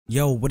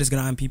Yo, what is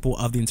going on, people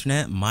of the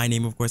internet? My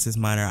name, of course, is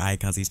Minor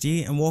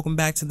IconCG, and welcome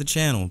back to the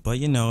channel. But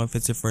you know, if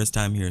it's your first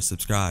time here,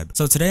 subscribe.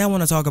 So today I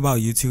want to talk about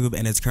YouTube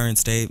and its current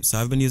state. So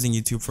I've been using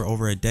YouTube for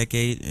over a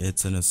decade.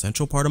 It's an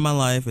essential part of my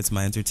life. It's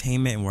my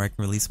entertainment and where I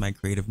can release my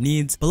creative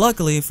needs. But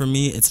luckily for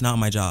me, it's not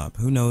my job.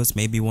 Who knows?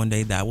 Maybe one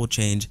day that will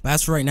change. But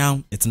as for right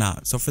now, it's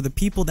not. So for the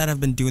people that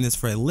have been doing this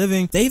for a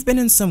living, they've been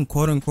in some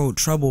quote-unquote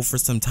trouble for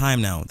some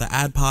time now. The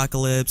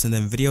adpocalypse, and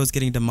then videos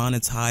getting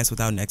demonetized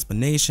without an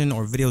explanation,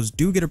 or videos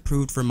do get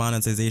approved for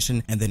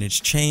monetization and then it's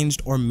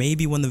changed, or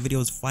maybe when the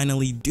videos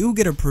finally do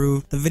get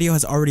approved, the video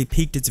has already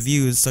peaked its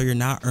views, so you're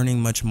not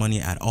earning much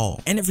money at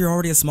all. And if you're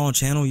already a small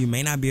channel, you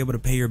may not be able to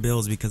pay your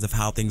bills because of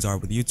how things are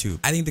with YouTube.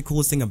 I think the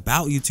coolest thing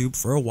about YouTube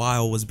for a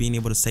while was being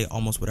able to say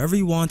almost whatever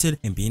you wanted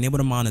and being able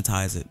to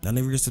monetize it. None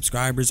of your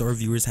subscribers or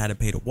viewers had to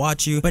pay to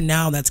watch you, but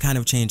now that's kind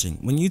of changing.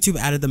 When YouTube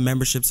added the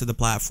memberships to the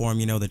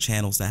platform, you know, the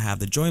channels that have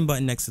the join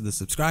button next to the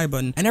subscribe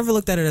button, I never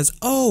looked at it as,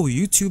 oh,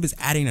 YouTube is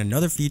adding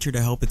another feature to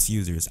help its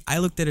users. I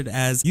looked at it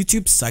as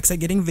YouTube sucks at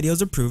getting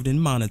videos approved and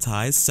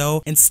monetized,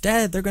 so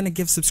instead they're going to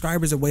give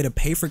subscribers a way to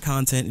pay for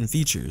content and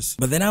features.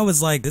 But then I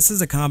was like, this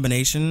is a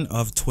combination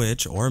of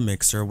Twitch or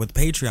Mixer with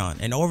Patreon,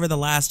 and over the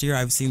last year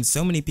I've seen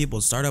so many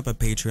people start up a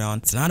Patreon.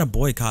 It's not a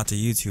boycott to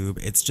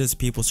YouTube, it's just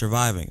people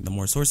surviving. The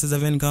more sources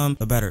of income,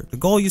 the better. The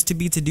goal used to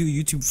be to do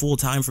YouTube full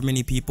time for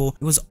many people.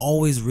 It was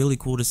always really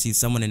cool to see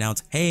someone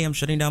announce, hey, I'm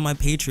shutting down my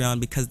Patreon,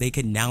 because they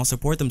could now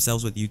support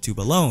themselves with YouTube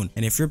alone.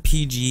 And if you're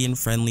PG and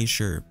friendly,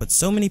 sure, but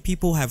so many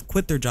people have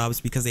quit their jobs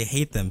because they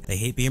hate them. They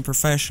hate being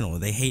professional,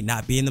 they hate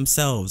not being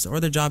themselves,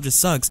 or their job just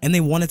sucks and they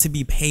wanted to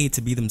be paid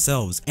to be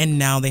themselves, and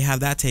now they have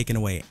that taken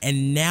away,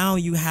 and now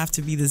you have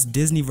to be this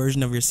Disney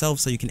version of yourself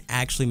so you can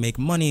actually make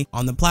money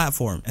on the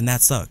platform, and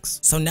that sucks.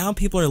 So now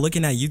people are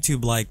looking at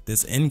YouTube like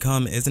this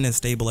income isn't as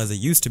stable as it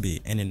used to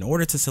be, and in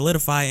order to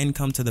solidify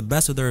income to the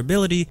best of their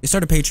ability, they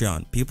start a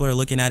Patreon. People are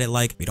looking at it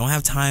like, we don't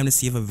have time to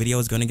see if a video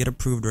is going to get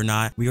approved or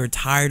not. We are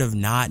tired of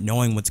not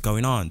knowing what's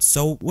going on.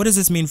 So what does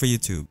this mean for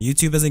YouTube?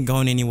 YouTube isn't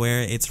going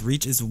anywhere. Its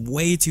reach is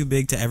way too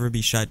big to ever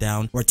be shut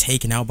down or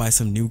taken out by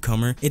some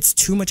newcomer. It's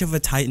too much of a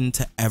titan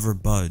to ever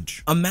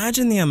budge.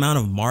 Imagine the amount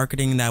of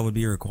marketing that would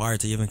be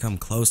required to even come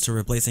close to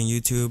replacing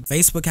YouTube.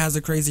 Facebook has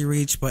a crazy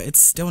reach, but it's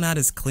still not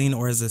as clean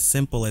or as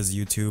simple as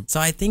YouTube. So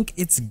I think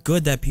it's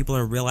good that people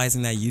are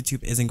realizing that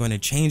YouTube isn't going to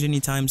change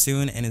anytime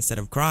soon, and instead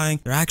of crying,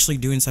 they're actually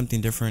doing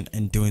something different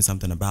and doing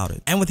something about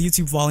it. And with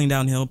YouTube falling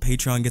downhill,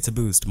 Patreon gets a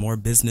boost, more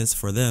business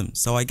for them.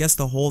 So I guess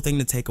the whole thing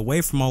to take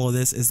away from all of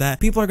this is that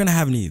people are going to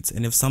have needs,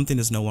 and if something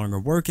is no longer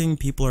working,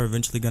 people are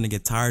eventually going to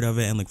get tired of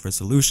it and look for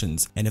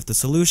solutions. And if the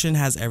solution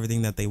has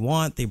everything that they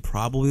want, they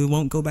probably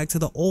won't go back to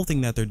the old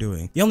thing that they're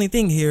doing. The only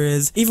thing here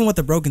is, even with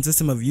the broken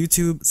system of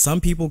YouTube,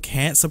 some people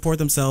can't support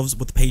themselves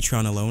with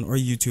Patreon alone or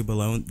YouTube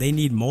alone. They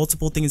need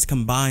multiple things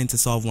combined to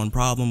solve one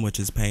problem, which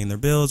is paying their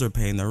bills or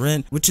paying their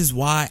rent, which is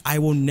why I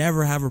will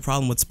never have a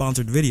problem with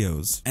sponsored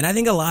videos. And I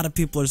think a lot of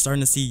people are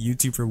starting to see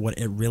YouTube for what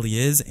it really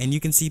is, and you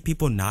can see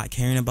people not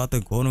caring about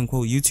the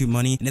quote-unquote YouTube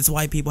money, and it's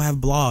why people have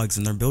blogs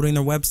and they're building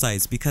their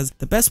websites, because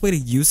the best way to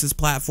use this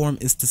platform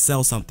is to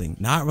sell something,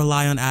 not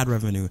rely on ad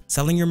revenue,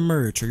 selling your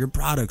merch or your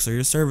products or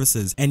your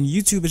services. And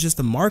YouTube is just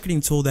a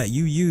marketing tool that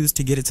you use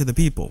to get it to the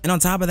people. And on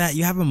top of that,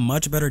 you have a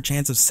much better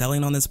chance of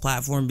selling on this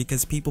platform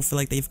because people feel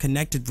like they've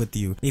connected with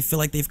you. They feel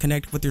like they've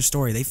connected with your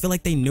story. They feel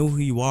like they know who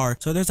you are.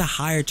 So there's a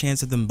higher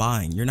chance of them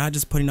buying. You're not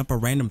just putting up a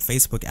random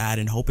Facebook ad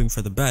and hoping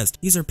for the best.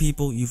 These are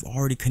people you've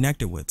already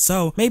connected with.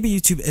 So maybe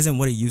YouTube isn't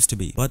what it used to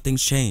be, but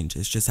things change.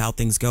 It's just how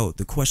things go.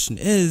 The question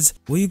is,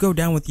 will you go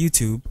down with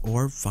YouTube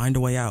or find a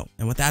way out?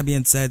 And with that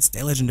being said,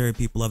 stay legendary,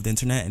 people of the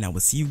internet, and I will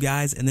see you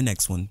guys in the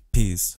next one. Peace.